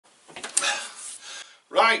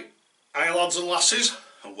Right, hi lads and lasses,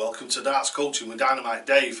 and welcome to Darts Coaching with Dynamite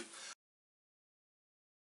Dave.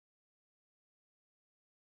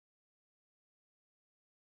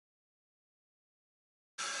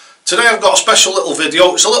 Today I've got a special little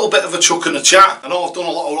video. It's a little bit of a chuck and a chat. I know I've done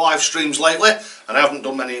a lot of live streams lately and I haven't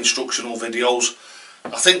done many instructional videos.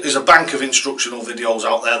 I think there's a bank of instructional videos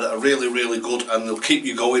out there that are really good, and they'll keep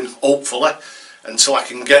you going, hopefully, until I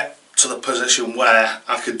can get to the position where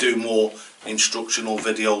I could do more instructional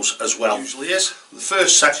videos as well. It usually is. The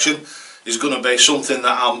first section is going to be something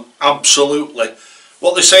that I'm absolutely,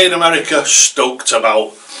 what they say in America, stoked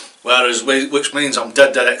about, which means I'm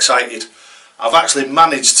dead excited. I've actually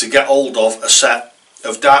managed to get hold of a set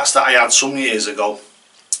of darts that I had some years ago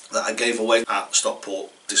that I gave away at Stockport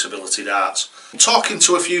Disability Darts. I'm talking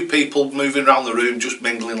to a few people moving around the room, just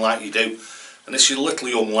mingling like you do, and this little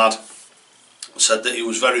young lad said that he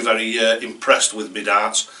was very impressed with me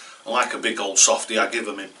darts. I like a big old softie, I give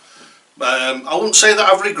him. I wouldn't say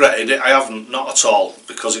that I've regretted it, I haven't, not at all,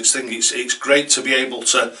 because it's great to be able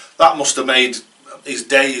to, that must have made his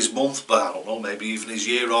day, his month, but I don't know, maybe even his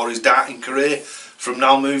year or his darting career from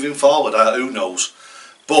now moving forward, who knows.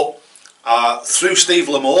 But through Steve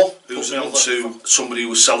Lamore, who's on to somebody who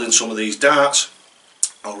was selling some of these darts,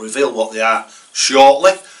 I'll reveal what they are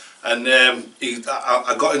shortly, and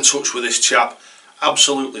I got in touch with this chap,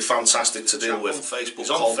 absolutely fantastic to deal with. On Facebook,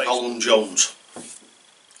 called Alan Jones.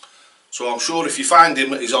 So I'm sure if you find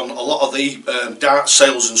him, he's on a lot of the dart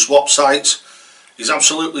sales and swap sites. He's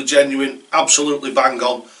absolutely genuine, absolutely bang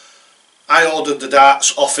on. I ordered the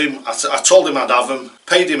darts off him, I told him I'd have them,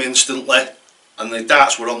 paid him instantly, and the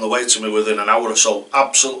darts were on the way to me within an hour or so.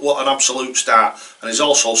 What an absolute start. And he's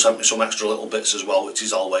also sent me some extra little bits as well, which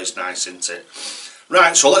is always nice, isn't it?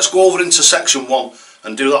 Right, so let's go over into section 1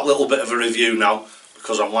 and do that little bit of a review now,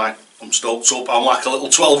 because I'm stoked up, I'm like a little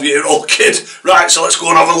 12-year-old kid. Right, so let's go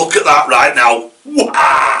and have a look at that right now.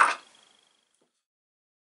 Wah!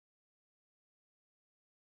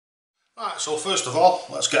 Right, so first of all,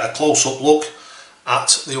 let's get a close-up look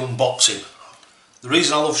at the unboxing. The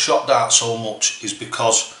reason I love shot darts so much is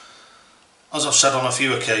because, as I've said on a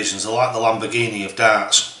few occasions, they're like the Lamborghini of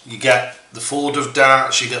darts. You get the Ford of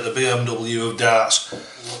darts, you get the BMW of darts.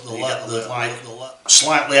 They're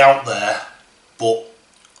slightly out there, but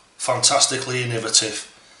fantastically innovative,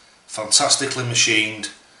 fantastically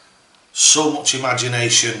machined. So much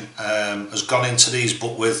imagination has gone into these,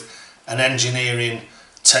 but with an engineering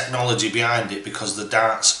technology behind it, because the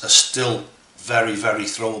darts are still very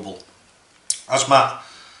throwable. As Matt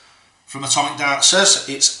from Atomic Darts says,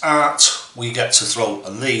 it's art we get to throw,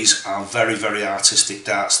 and these are very artistic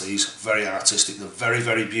darts. These very artistic, they're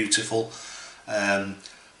very beautiful.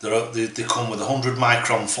 They come with 100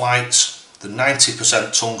 micron flights, they're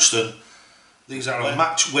 90% tungsten. These are a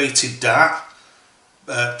match weighted dart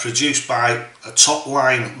produced by a top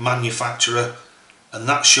line manufacturer, and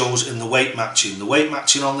that shows in the weight matching. The weight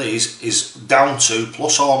matching on these is down to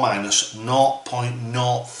plus or minus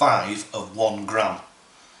 0.05 of 1 gram.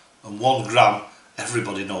 And 1 gram,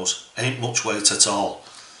 everybody knows, ain't much weight at all.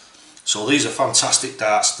 So these are fantastic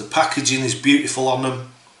darts. The packaging is beautiful on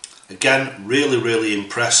them. Again, really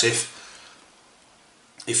impressive.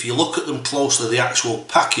 If you look at them closely, the actual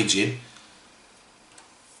packaging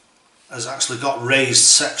has actually got raised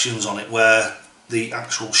sections on it where the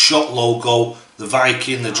actual shot logo, the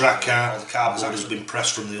Viking, the Drakkar, the cardboard has been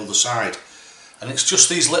pressed from the other side. And it's just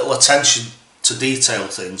these little attention to detail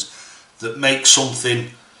things that make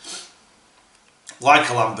something like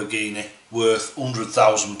a Lamborghini worth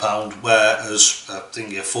 £100,000, whereas a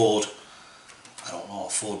Ford, I don't know, a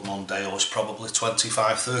Ford Mondeo is probably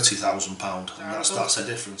 £25,000–30,000, and that's the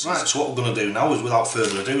difference. Right, so what we're going to do now is, without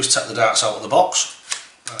further ado, is take the darts out of the box.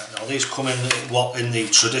 Right, now these come in the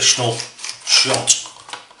traditional shot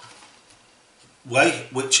way,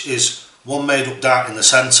 which is one made up dart in the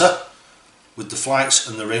centre with the flights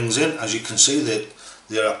and the rings in. As you can see,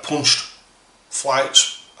 there are punched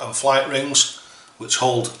flights and flight rings which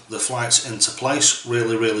hold the flights into place.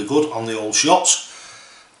 Really good on the old shots.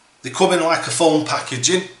 They come in like a foam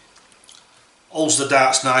packaging, holds the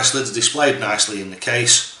darts nicely, they're displayed nicely in the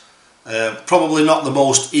case. Probably not the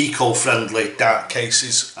most eco-friendly dart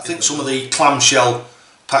cases. I think some of the clamshell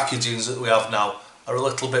packagings that we have now are a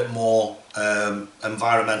little bit more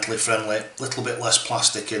environmentally friendly, a little bit less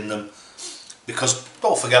plastic in them, because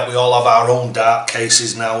don't forget, we all have our own dart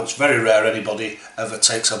cases now. It's very rare anybody ever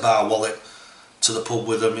takes a bar wallet to the pub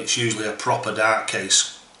with them. It's usually a proper dart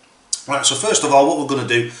case. Right, so first of all, what we're going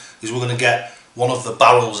to do is we're going to get one of the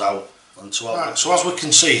barrels out. Right, so as we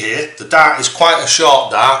can see here, the dart is quite a short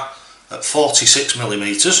dart at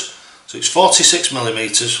 46mm. So it's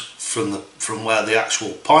 46mm, from where the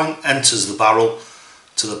actual point enters the barrel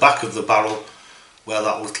to the back of the barrel, where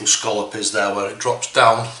that little scallop is there, where it drops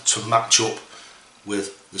down to match up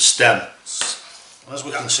with the stem. As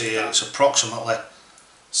we can see here, it's approximately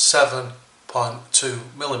 7.2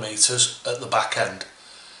 millimeters at the back end.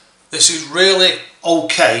 This is really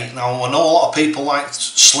okay. Now, I know a lot of people like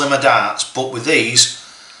slimmer darts, but with these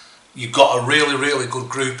you've got a really good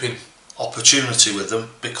grouping opportunity with them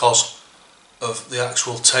because of the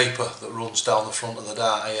actual taper that runs down the front of the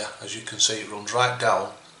dart here. As you can see, it runs right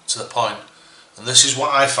down to the point, and this is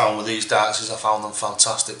what I found with these darts, is I found them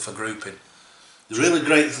fantastic for grouping. The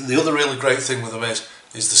other really great thing with them is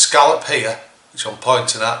the scallop here, which I'm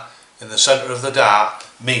pointing at in the centre of the dart,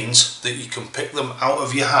 means that you can pick them out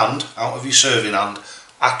of your hand, out of your serving hand,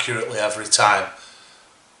 accurately every time.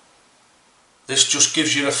 This just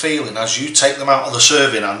gives you a feeling, as you take them out of the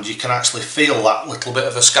serving hand, you can actually feel that little bit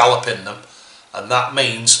of a scallop in them, and that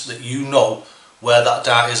means that you know where that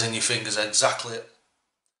dart is in your fingers exactly.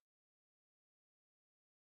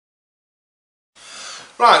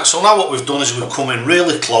 Right, so now what we've done is we've come in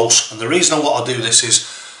really close, and the reason I want to do this is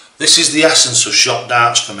the essence of shot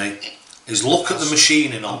darts for me, is look at the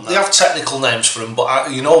machining on them. They have technical names for them,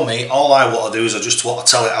 but you know me, all I want to do is I just want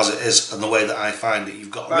to tell it as it is and the way that I find it.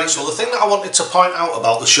 You've got right. So the thing that I wanted to point out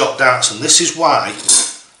about the shot darts, and this is why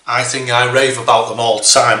I think I rave about them all the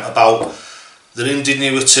time, about their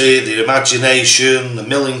ingenuity, their imagination, the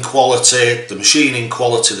milling quality, the machining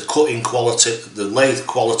quality, the cutting quality, the lathe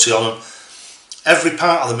quality on them. Every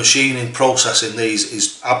part of the machining process in these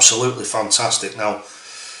is absolutely fantastic. Now,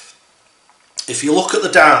 if you look at the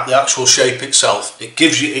dart, the actual shape itself, it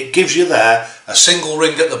gives you there a single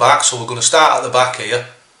ring at the back. So we're going to start at the back here.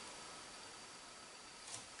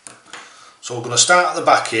 So we're going to start at the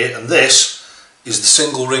back here, and this is the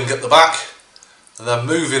single ring at the back, and then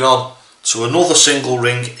moving on to another single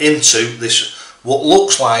ring into this what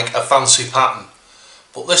looks like a fancy pattern.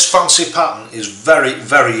 But this fancy pattern is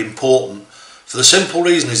very important for the simple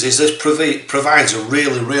reason is this provides a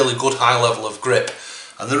really good high level of grip.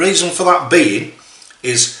 And the reason for that being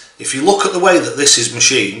is, if you look at the way that this is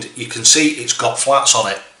machined, you can see it's got flats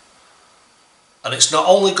on it. And it's not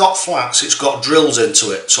only got flats, it's got drills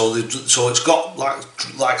into it. So it's got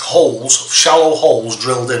like holes, shallow holes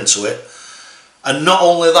drilled into it. And not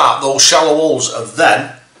only that, those shallow holes have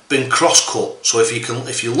then been cross-cut. So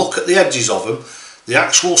if you look at the edges of them, the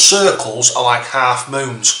actual circles are like half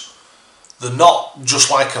moons. They're not just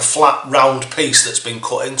like a flat round piece that's been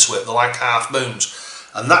cut into it, they're like half moons.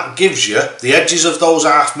 And that gives you the edges of those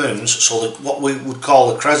half moons, so what we would call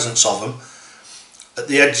the crescents of them, at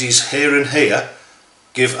the edges here and here,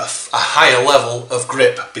 give a higher level of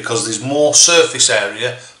grip because there's more surface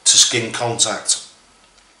area to skin contact.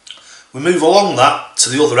 We move along that to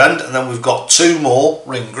the other end, and then we've got two more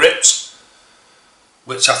ring grips,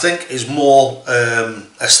 which I think is more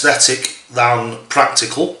aesthetic than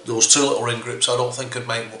practical. Those two little ring grips I don't think could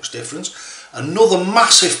make much difference. Another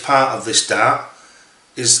massive part of this dart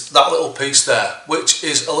is that little piece there, which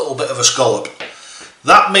is a little bit of a scallop.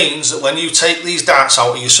 That means that when you take these darts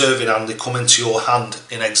out of your serving hand, they come into your hand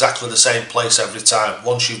in exactly the same place every time,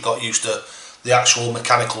 once you've got used to the actual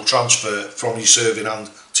mechanical transfer from your serving hand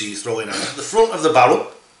to your throwing hand. The front of the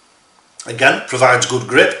barrel, again, provides good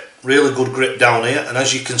grip, really good grip down here, and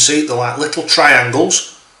as you can see, they're like little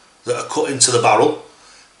triangles that are cut into the barrel,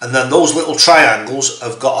 and then those little triangles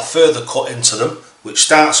have got a further cut into them, which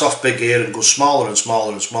starts off big here and goes smaller and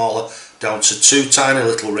smaller and smaller down to two tiny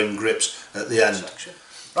little ring grips at the end.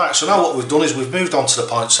 Right, so now what we've done is we've moved on to the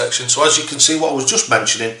point section. So as you can see, what I was just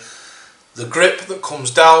mentioning, the grip that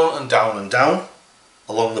comes down and down and down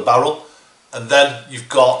along the barrel, and then you've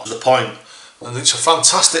got the point. And it's a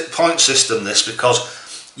fantastic point system, this,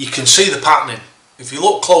 because you can see the patterning. If you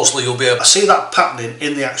look closely, you'll be able to see that patterning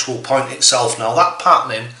in the actual point itself. Now that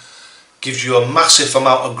patterning gives you a massive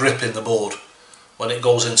amount of grip in the board when it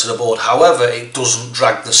goes into the board. However, it doesn't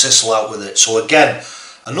drag the sisal out with it. So again,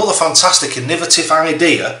 another fantastic innovative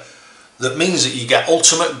idea that means that you get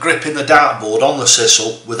ultimate grip in the dartboard on the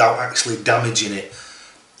sisal without actually damaging it.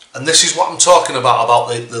 And this is what I'm talking about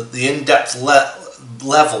the in-depth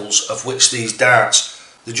levels of which these darts,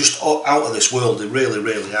 they're just out of this world, they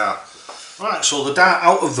really are. Right, so the dart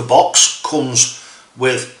out of the box comes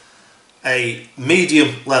with a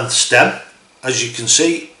medium length stem. As you can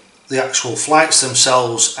see, the actual flights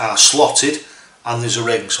themselves are slotted and there's a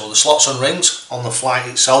ring. So the slots and rings on the flight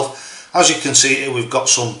itself. As you can see here, we've got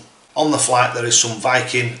some, on the flight there is some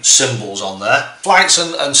Viking symbols on there. Flights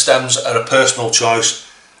and stems are a personal choice.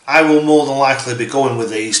 I will more than likely be going with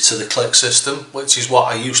these to the click system, which is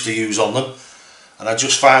what I used to use on them. and I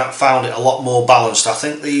just found it a lot more balanced. I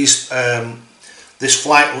think these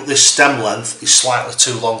this stem length is slightly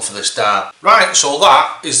too long for this dart. Right, so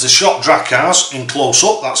that is the shot Dracars in close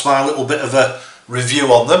up. That's my little bit of a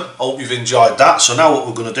review on them. Hope you've enjoyed that. So now what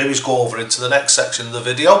we're going to do is go over into the next section of the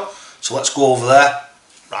video. So let's go over there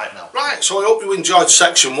right now. Right, so I hope you enjoyed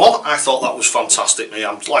section 1. I thought that was fantastic.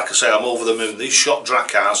 Like I say, I'm over the moon. These shot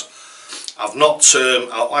Dracars, I've not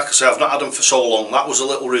had them for so long. That was a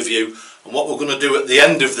little review. And what we're going to do at the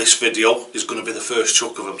end of this video is going to be the first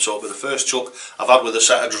chuck of them. So it'll be the first chuck I've had with a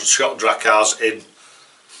set of shot Dracars in,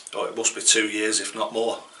 oh, it must be 2 years, if not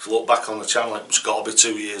more. If you look back on the channel, it's got to be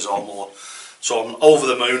 2 years or more. So I'm over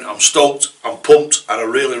the moon, I'm stoked, I'm pumped, and I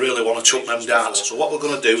really, really want to chuck them darts. So what we're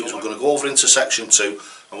going to do is we're going to go over into section 2,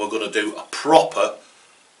 and we're going to do a proper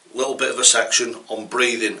little bit of a section on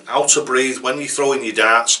breathing. How to breathe when you're throwing your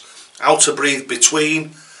darts, how to breathe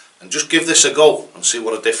between, and just give this a go and see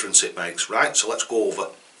what a difference it makes. Right, so let's go over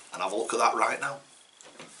and have a look at that right now.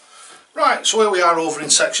 Right, so here we are over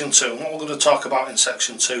in section 2, and what we're going to talk about in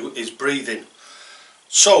section 2 is breathing.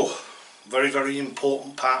 So, very, very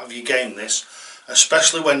important part of your game this,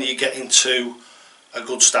 especially when you get into a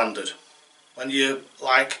good standard. When you're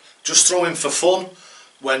like just throwing for fun,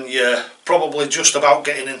 when you're probably just about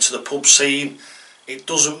getting into the pub scene, it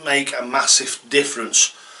doesn't make a massive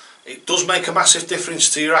difference. It does make a massive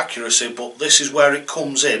difference to your accuracy, but this is where it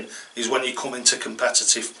comes in, is when you come into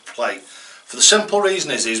competitive play. For the simple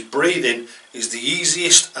reason is breathing is the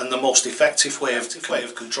easiest and the most effective way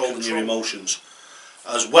of controlling your emotions,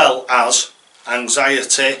 as well as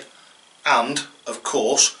anxiety and, of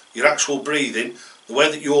course, your actual breathing. The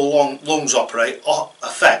way that your lungs operate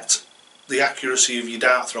affect the accuracy of your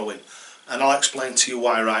dart throwing, and I'll explain to you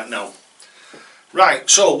why right now. Right,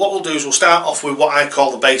 so what we'll do is we'll start off with what I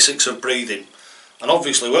call the basics of breathing, and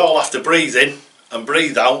obviously we all have to breathe in and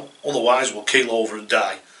breathe out, otherwise we'll keel over and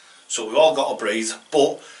die. So we've all got to breathe,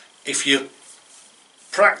 but if you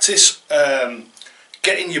practice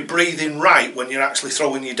getting your breathing right when you're actually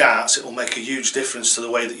throwing your darts, it will make a huge difference to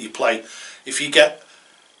the way that you play. If you get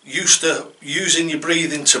used to using your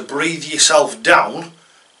breathing to breathe yourself down,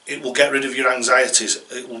 it will get rid of your anxieties.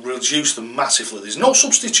 It will reduce them massively. There's no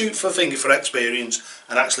substitute for experience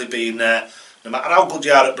and actually being there. No matter how good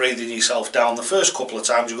you are at breathing yourself down, the first couple of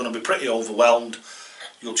times you're going to be pretty overwhelmed.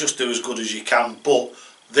 You'll just do as good as you can, but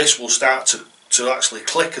this will start to actually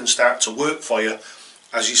click and start to work for you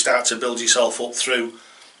as you start to build yourself up through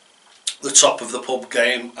the top of the pub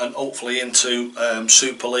game and hopefully into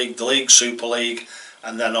Super League, the League, Super League,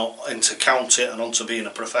 and then into county and onto being a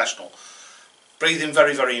professional. Breathing,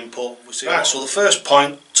 very, very important. Right, so the first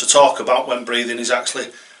point to talk about when breathing is actually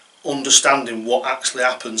understanding what actually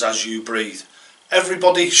happens as you breathe.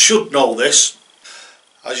 Everybody should know this.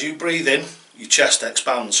 As you breathe in, your chest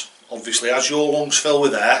expands. Obviously, as your lungs fill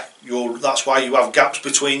with air, that's why you have gaps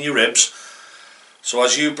between your ribs. So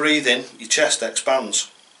as you breathe in, your chest expands.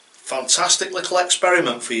 Fantastic little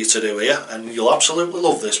experiment for you to do here, and you'll absolutely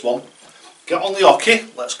love this one. Get on the hockey.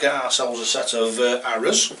 Let's get ourselves a set of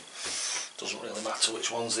arrows. Doesn't really matter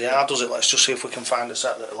which ones they are, does it? Let's just see if we can find a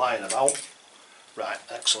set that are lying about. Right,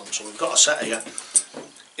 excellent. So we've got a set here.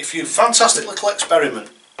 If you fantastic little experiment,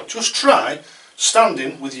 just try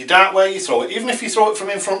standing with your dart where you throw it. Even if you throw it from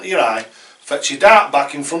in front of your eye, fetch your dart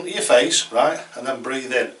back in front of your face, right, and then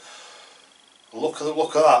breathe in. Look at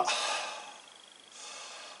that.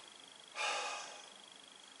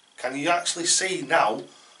 Can you actually see now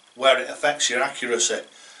where it affects your accuracy?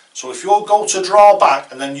 So if you go to draw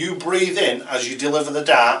back and then you breathe in as you deliver the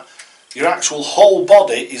dart, your actual whole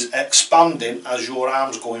body is expanding as your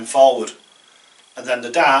arm's going forward. And then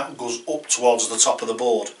the dart goes up towards the top of the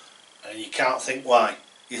board. And you can't think why.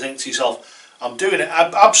 You think to yourself, I'm doing it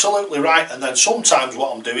absolutely right, and then sometimes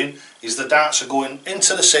what I'm doing is the darts are going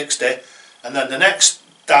into the 60, and then the next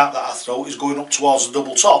dart that I throw is going up towards the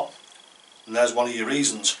double top. And there's one of your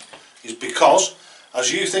reasons. Is because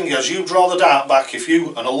as you draw the dart back, I hear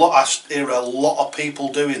a lot of people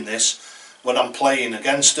doing this when I'm playing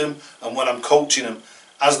against them and when I'm coaching them.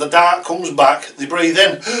 As the dart comes back, they breathe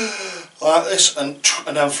in like this and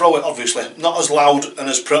then throw it, obviously. Not as loud and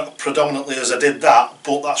as predominantly as I did that,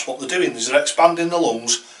 but that's what they're doing, is they're expanding the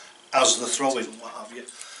lungs as they're throwing, what have you.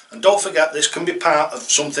 And don't forget, this can be part of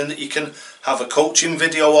something that you can have a coaching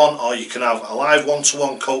video on, or you can have a live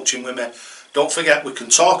one-to-one coaching with me. Don't forget, we can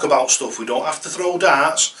talk about stuff. We don't have to throw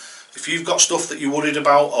darts. If you've got stuff that you're worried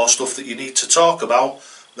about or stuff that you need to talk about,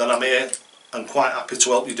 then I'm here and quite happy to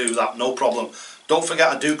help you do that, no problem. Don't forget,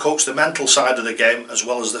 I do coach the mental side of the game as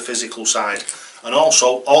well as the physical side, and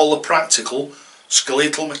also all the practical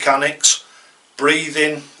skeletal mechanics,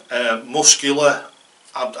 breathing, muscular,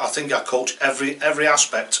 I think I coach every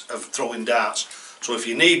aspect of throwing darts. So if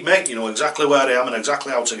you need me, you know exactly where I am and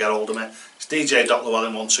exactly how to get hold of me. It's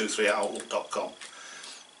dj.llewellyn123@outlook.com.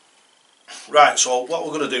 Right, so what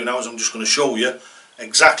we're going to do now is I'm just going to show you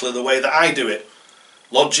exactly the way that I do it.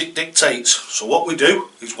 Logic dictates. So what we do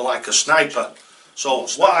is we're like a sniper. So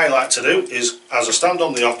what I like to do is, as I stand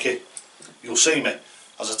on the hockey, you'll see me.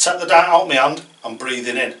 As I take the dart out of my hand, I'm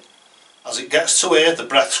breathing in. As it gets to here, the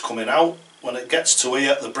breath's coming out. When it gets to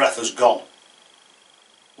here, the breath has gone.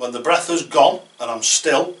 When the breath has gone and I'm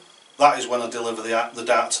still, that is when I deliver the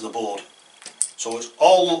dart to the board. So it's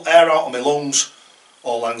all air out of my lungs,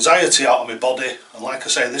 all anxiety out of my body, and like I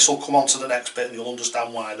say, this will come on to the next bit and you'll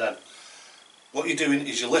understand why then. What you're doing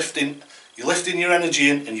is you're lifting your energy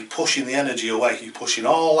in and you're pushing the energy away. You're pushing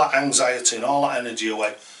all that anxiety and all that energy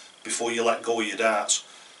away before you let go of your darts.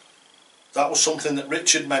 That was something that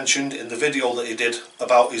Richard mentioned in the video that he did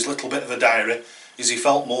about his little bit of a diary, is he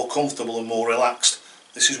felt more comfortable and more relaxed.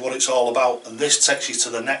 This is what it's all about, and this takes you to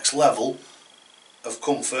the next level of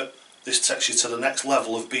comfort. This takes you to the next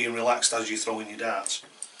level of being relaxed as you're throwing your darts.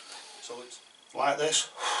 So it's like this.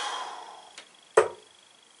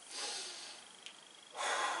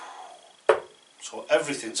 So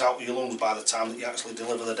everything's out of your lungs by the time that you actually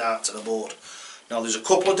deliver the dart to the board. Now there's a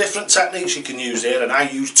couple of different techniques you can use here, and I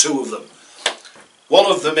use two of them. One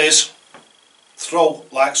of them is throw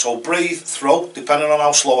like so, breathe, throw, depending on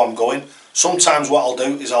how slow I'm going. Sometimes what I'll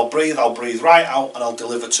do is I'll breathe right out and I'll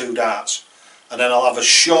deliver 2 darts. And then I'll have a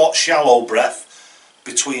short, shallow breath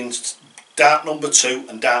between dart number 2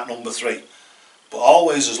 and dart number 3. But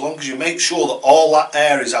always, as long as you make sure that all that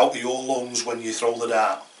air is out of your lungs when you throw the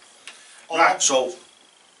dart. Alright, so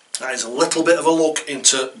that is a little bit of a look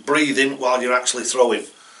into breathing while you're actually throwing.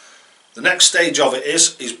 The next stage of it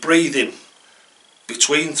is breathing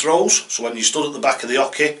between throws, so when you stood at the back of the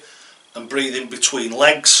hockey, and breathing between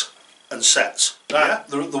legs and sets. Right,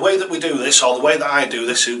 yeah. The way that we do this, or the way that I do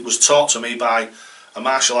this, it was taught to me by a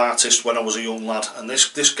martial artist when I was a young lad, and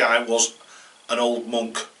this guy was an old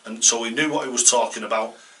monk, and so he knew what he was talking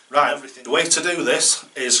about. Right, everything. The way to do this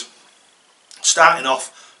is starting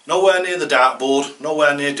off nowhere near the dartboard,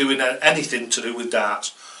 nowhere near doing anything to do with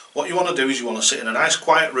darts. What you want to do is you want to sit in a nice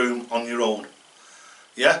quiet room on your own.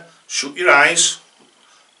 Yeah, shut your eyes,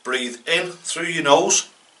 breathe in through your nose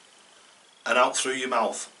and out through your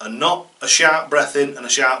mouth, and not a sharp breath in and a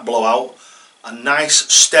sharp blow out, a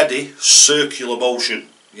nice steady circular motion.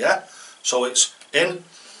 Yeah, so it's in,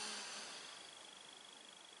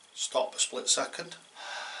 stop a split second,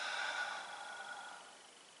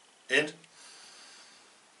 in,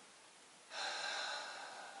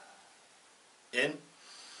 and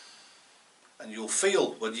you'll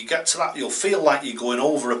feel, when you get to that, you'll feel like you're going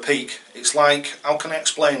over a peak. It's like, how can I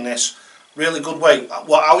explain this? Really good way.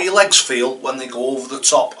 How your legs feel when they go over the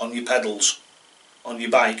top on your pedals, on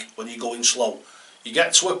your bike, when you're going slow. You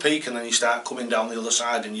get to a peak and then you start coming down the other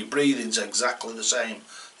side, and your breathing's exactly the same.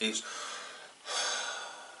 It's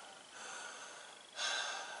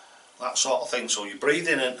that sort of thing. So you're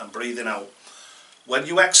breathing in and breathing out. When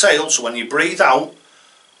you exhale, so when you breathe out,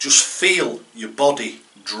 just feel your body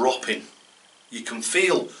dropping. You can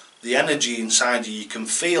feel the energy inside you. You can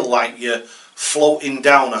feel like you're floating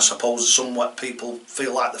down. I suppose somewhat people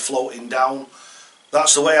feel like they're floating down.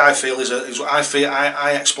 That's the way I feel. Is what I feel.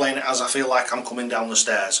 I explain it as I feel like I'm coming down the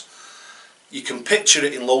stairs. You can picture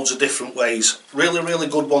it in loads of different ways. Really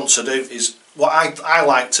good one to do is what I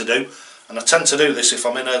like to do, and I tend to do this if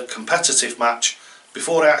I'm in a competitive match.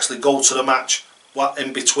 Before I actually go to the match, what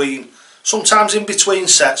in between, sometimes in between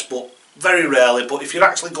sets, but very rarely. But if you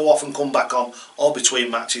actually go off and come back on, or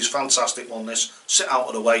between matches, fantastic one this. Sit out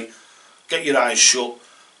of the way, get your eyes shut,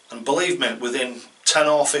 and believe me, within 10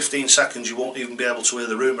 or 15 seconds you won't even be able to hear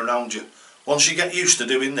the room around you. Once you get used to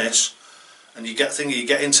doing this, and you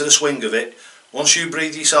get into the swing of it, once you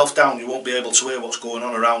breathe yourself down, you won't be able to hear what's going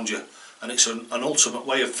on around you. And it's an ultimate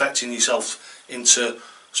way of affecting yourself into,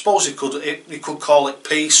 I suppose you could call it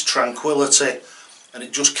peace, tranquility, and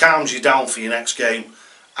it just calms you down for your next game.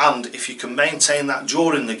 And if you can maintain that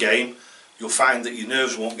during the game, you'll find that your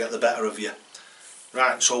nerves won't get the better of you.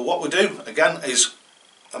 Right, so what we do again is,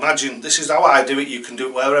 imagine, this is how I do it, you can do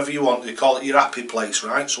it wherever you want. They call it your happy place,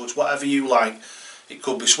 right? So it's whatever you like. It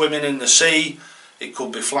could be swimming in the sea, it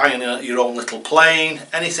could be flying in your own little plane,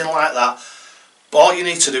 anything like that. But all you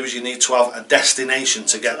need to do is you need to have a destination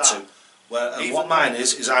to get to. And what mine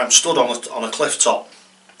is I'm stood on a cliff top,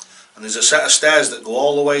 and there's a set of stairs that go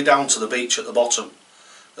all the way down to the beach at the bottom.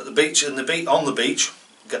 At the beach, on the beach,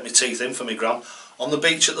 get my teeth in for me gram, on the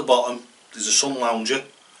beach at the bottom there's a sun lounger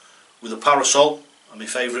with a parasol and my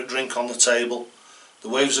favourite drink on the table, the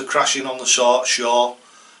waves are crashing on the shore,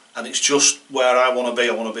 and it's just where I want to be.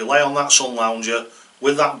 I want to be lay on that sun lounger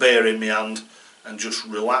with that beer in my hand and just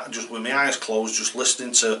relax, just with my eyes closed, just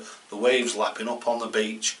listening to the waves lapping up on the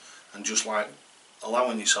beach and just like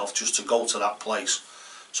allowing yourself just to go to that place.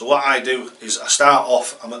 So what I do is I start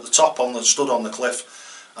off, I'm at the top stood on the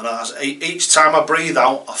cliff, and each time I breathe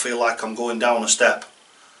out I feel like I'm going down a step.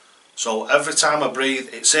 So every time I breathe,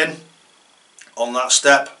 it's in on that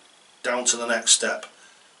step, down to the next step,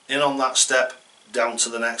 in on that step, down to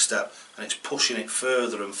the next step, and it's pushing it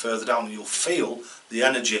further and further down, and you'll feel the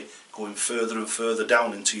energy going further and further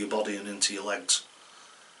down into your body and into your legs.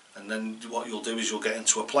 And then what you'll do is you'll get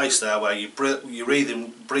into a place there where your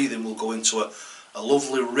breathing will go into a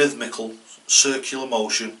lovely rhythmical circular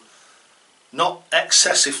motion, not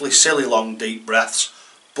excessively silly long deep breaths,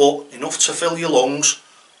 but enough to fill your lungs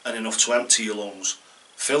and enough to empty your lungs.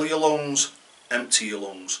 Fill your lungs, empty your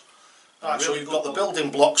lungs. Right, so you've got the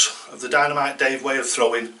building blocks of the Dynamite Dave way of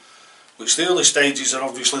throwing, which the early stages are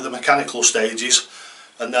obviously the mechanical stages,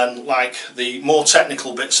 and then like the more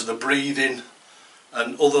technical bits of the breathing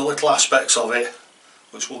and other little aspects of it,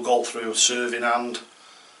 which we'll go through: serving hand,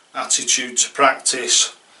 attitude to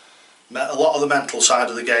practice. A lot of the mental side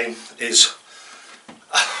of the game is,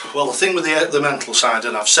 well, the thing with the mental side,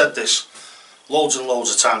 and I've said this loads and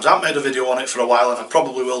loads of times, I haven't made a video on it for a while and I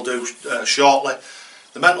probably will do shortly.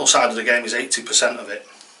 The mental side of the game is 80% of it.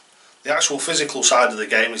 The actual physical side of the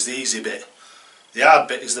game is the easy bit. The hard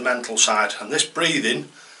bit is the mental side, and this breathing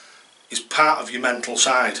is part of your mental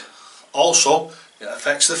side. Also, it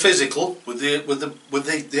affects the physical with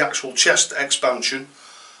the actual chest expansion,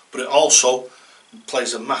 but it also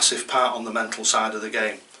plays a massive part on the mental side of the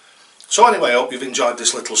game. So anyway, I hope you've enjoyed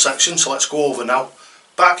this little section, so let's go over now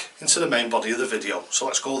back into the main body of the video. So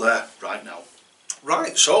let's go there right now.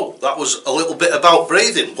 Right, so that was a little bit about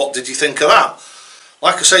breathing. What did you think of that?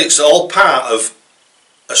 Like I say, it's all part of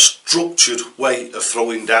a structured way of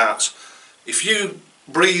throwing darts. If you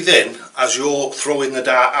breathe in as you're throwing the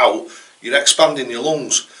dart out, you're expanding your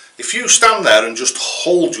lungs. If you stand there and just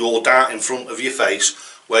hold your dart in front of your face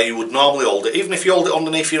where you would normally hold it, even if you hold it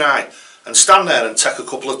underneath your eye, and stand there and take a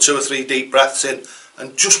couple of 2 or 3 deep breaths in,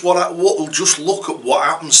 and just look at what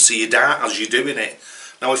happens to your dart as you're doing it.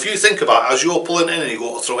 Now if you think about it, as you're pulling it in and you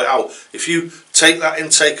go to throw it out, if you take that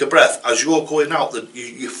intake of breath as you're going out,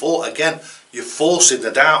 you're forcing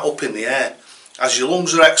the dart up in the air. As your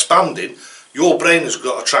lungs are expanding, your brain has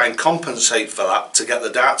got to try and compensate for that to get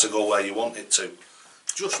the dart to go where you want it to.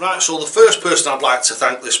 Just right, so the first person I'd like to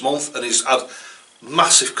thank this month, and he's had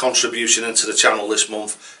massive contribution into the channel this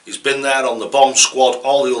month, he's been there on the bomb squad,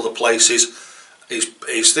 all the other places.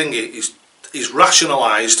 He's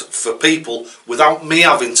rationalised for people without me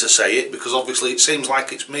having to say it, because obviously it seems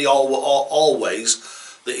like it's me always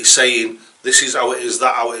that he's saying this is how it is,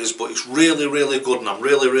 that how it is, but it's really, really good, and I'm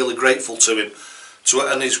really, really grateful to him.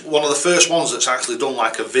 And he's one of the first ones that's actually done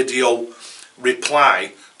like a video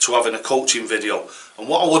reply to having a coaching video. And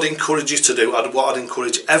what I would encourage you to do, what I'd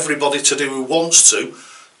encourage everybody to do who wants to,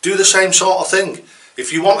 do the same sort of thing.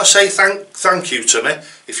 If you want to say thank you to me,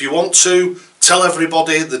 if you want to tell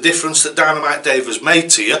everybody the difference that Dynamite Dave has made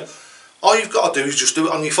to you, all you've got to do is just do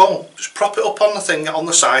it on your phone. Just prop it up on the thing on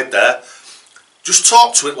the side there. Just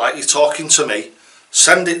talk to it like you're talking to me.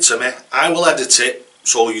 Send it to me. I will edit it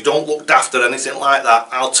so you don't look daft or anything like that.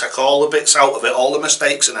 I'll take all the bits out of it, all the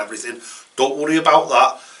mistakes and everything. Don't worry about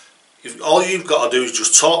that. All you've got to do is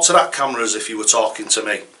just talk to that camera as if you were talking to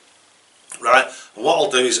me. Right? And what I'll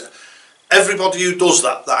do is, everybody who does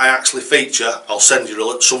that I actually feature, I'll send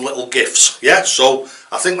you some little gifts. Yeah, so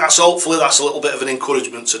I think hopefully that's a little bit of an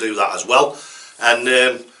encouragement to do that as well.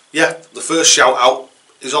 And yeah, the first shout out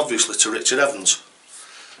is obviously to Richard Evans.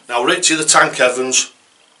 Now Richie the Tank Evans,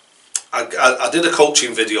 I did a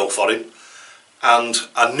coaching video for him, and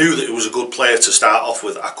I knew that he was a good player to start off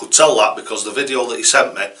with. I could tell that because the video that he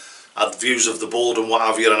sent me had views of the board and what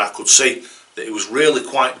have you, and I could see that it was really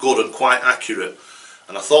quite good and quite accurate.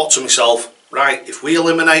 And I thought to myself, right, if we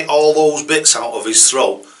eliminate all those bits out of his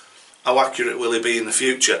throw, how accurate will he be in the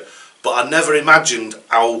future? But I never imagined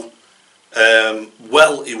how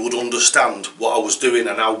well he would understand what I was doing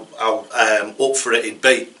and how up for it he'd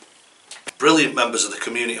be. Brilliant members of the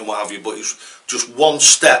community and what have you, but he's just one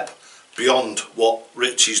step beyond what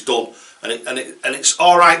Richie's done. And it's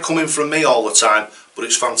alright coming from me all the time, but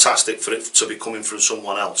it's fantastic for it to be coming from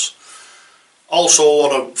someone else. Also, I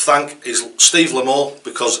want to thank Steve Lamore,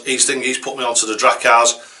 because he's put me onto the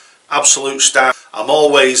Dracars. Absolute star. I'm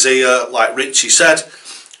always here, like Richie said.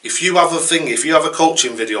 If you have a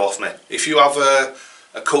coaching video off me, if you have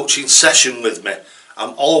a coaching session with me,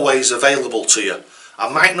 I'm always available to you.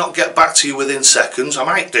 I might not get back to you within seconds, I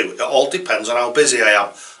might do, it all depends on how busy I am,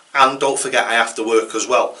 and don't forget I have to work as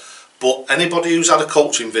well. But anybody who's had a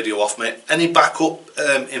coaching video off me, any backup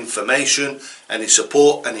information, any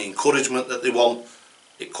support, any encouragement that they want,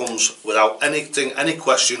 it comes without anything, any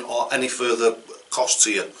question or any further cost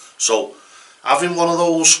to you. So having one of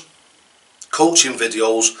those coaching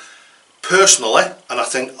videos personally, and I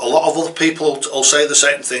think a lot of other people will say the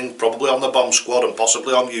same thing, probably on the Bomb Squad and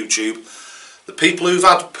possibly on YouTube, the people who've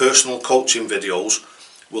had personal coaching videos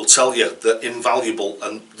will tell you they're invaluable,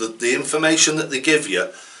 and the information that they give you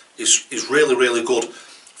is really, really good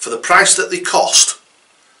for the price that they cost,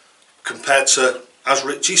 compared to, as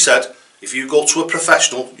Richie said, if you go to a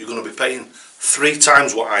professional you're going to be paying 3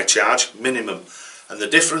 times what I charge minimum, and the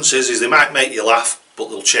difference is they might make you laugh but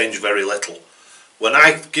they'll change very little. When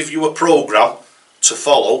I give you a program to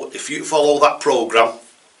follow, if you follow that program,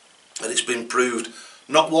 and it's been proved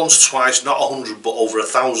not once, twice, not 100 but over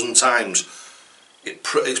 1,000 times,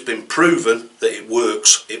 it's been proven that it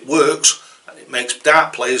works. It works, and it makes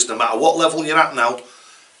dart players, no matter what level you're at now,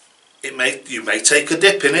 you may take a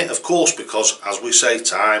dip in it, of course, because as we say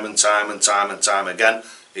time and time and time and time again,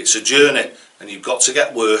 it's a journey, and you've got to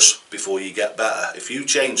get worse before you get better. If you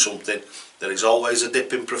change something, there is always a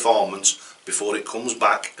dip in performance before it comes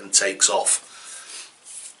back and takes off.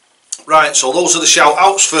 Right, so those are the shout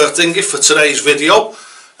outs for today's video.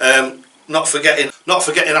 Not forgetting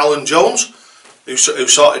Alan Jones, who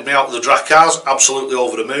sorted me out with the drag cars, absolutely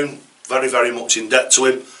over the moon, very, very much in debt to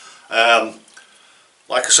him.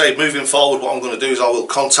 Like I say, moving forward, what I'm going to do is I will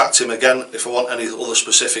contact him again if I want any other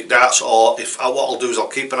specific darts, or what I'll do is I'll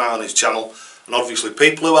keep an eye on his channel, and obviously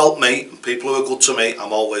people who help me and people who are good to me,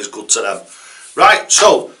 I'm always good to them. Right,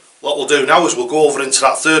 so what we'll do now is we'll go over into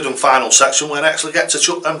that third and final section where I actually get to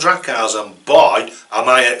chuck them drag cars, and boy am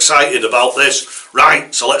I excited about this.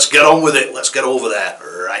 Right, so let's get on with it, let's get over there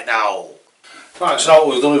right now. Right, so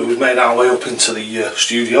what we've done is we've made our way up into the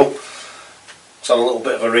studio. It's had a little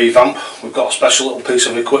bit of a revamp. We've got a special little piece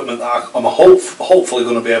of equipment that I'm hopefully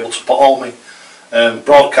going to be able to put all my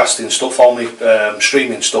broadcasting stuff, all my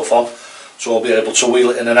streaming stuff on, so I'll be able to wheel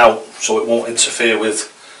it in and out so it won't interfere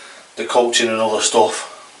with the coaching and other stuff.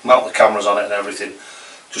 Mount the cameras on it and everything,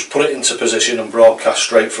 just put it into position and broadcast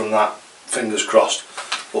straight from that, fingers crossed,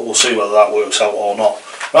 but we'll see whether that works out or not.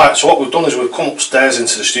 Right, so what we've done is we've come upstairs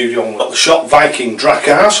into the studio and we've got the Shop Viking drag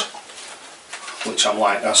cars, which I'm,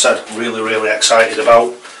 like I said, really, really excited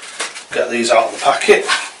about. Get these out of the packet.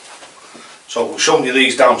 So we've shown you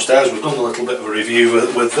these downstairs, we've done a little bit of a review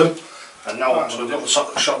with them, and now we've got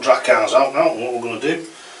the Shop drag cars out now, and what we're going to do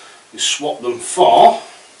is swap them for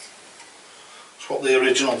the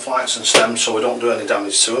original flights and stems, so we don't do any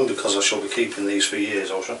damage to them, because I shall be keeping these for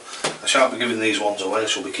years. I shan't be giving these ones away, I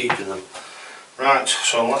shall be keeping them. Right,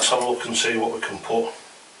 so let's have a look and see what we can put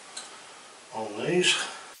on these.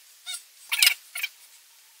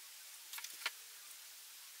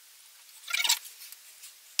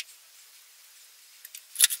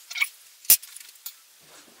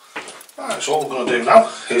 Right, so what we're going to do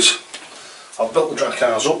now is, I've built the drag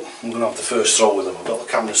cars up, I'm going to have the first throw with them. I've got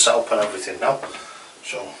the camera set up and everything now,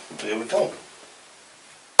 so here we go.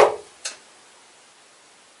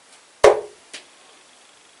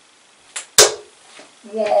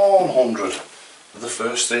 $100 for the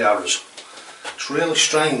first 3 arrows. It's really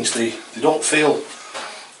strange, they don't feel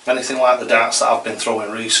anything like the darts that I've been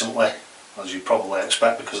throwing recently, as you probably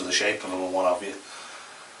expect because of the shape of them and what have you.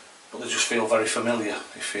 But they just feel very familiar,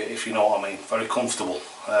 if you know what I mean, very comfortable.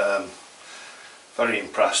 Very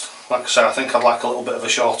impressed. Like I say, I think I'd like a little bit of a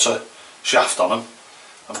shorter shaft on them,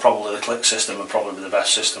 and probably the click system would probably be the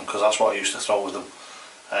best system, because that's what I used to throw with them.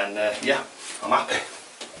 And yeah, I'm happy.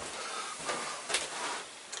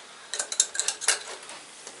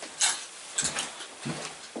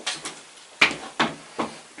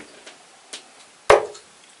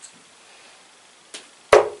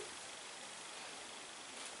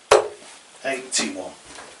 $81.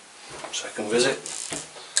 Second visit.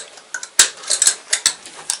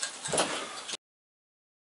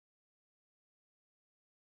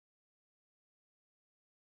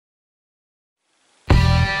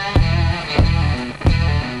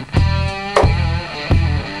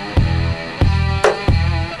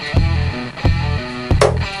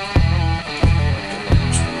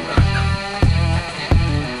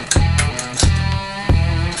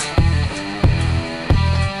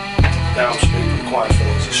 Down speed requires for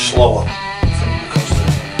it to slower, I think, because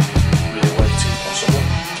they're really weighty possibly.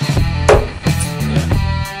 Yeah.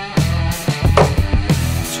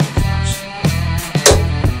 Too fast.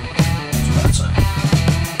 It's better.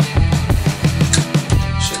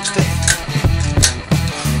 60.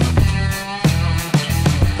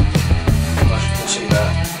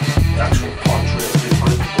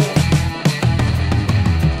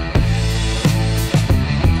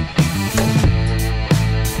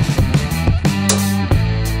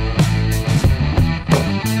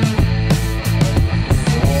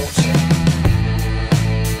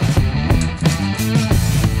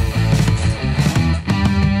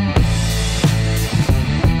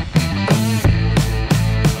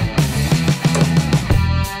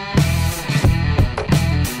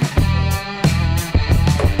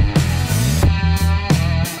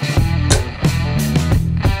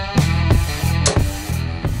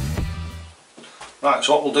 Right,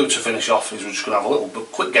 so what we'll do to finish off is we're just going to have a little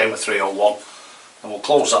quick game of 301, and we'll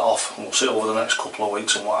close that off and we'll see over the next couple of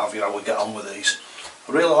weeks and what have you how we get on with these.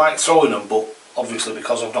 I really like throwing them, but obviously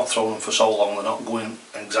because I've not thrown them for so long they're not going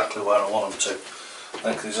exactly where I want them to.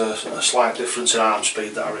 I think there's a slight difference in arm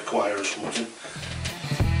speed that I require or something.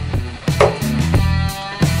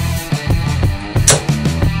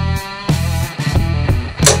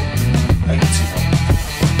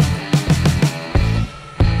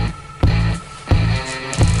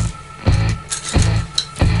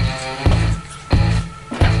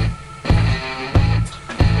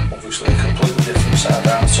 Obviously a completely different set of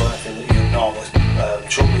darts to anything that you normally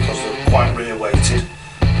chuck because they're quite rear weighted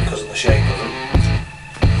because of the shape of them.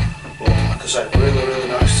 But like I said, really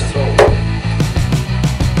nice to throw.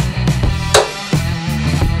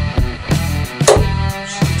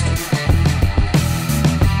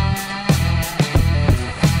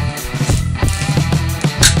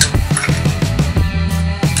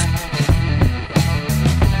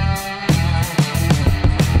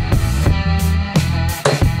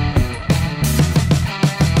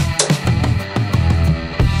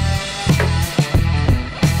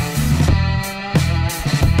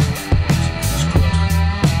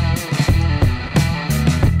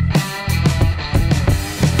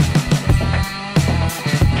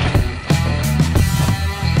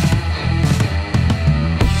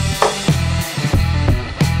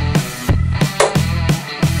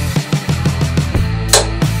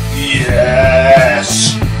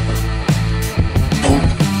 Yes! Boom!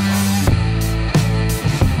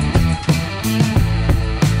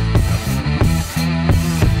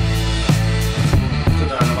 The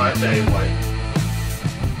Dynamite Dave way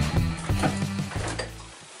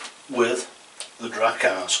with the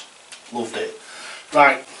Dracars. Loved it.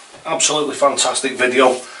 Right, absolutely fantastic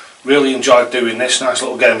video. Really enjoyed doing this. Nice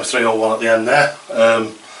little game of 301 at the end there.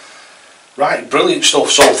 Right, brilliant stuff.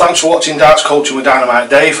 So thanks for watching Darts Coaching with Dynamite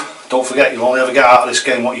Dave. Don't forget, you'll only ever get out of this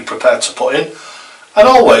game what you're prepared to put in. And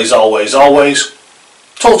always, to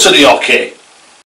the hockey.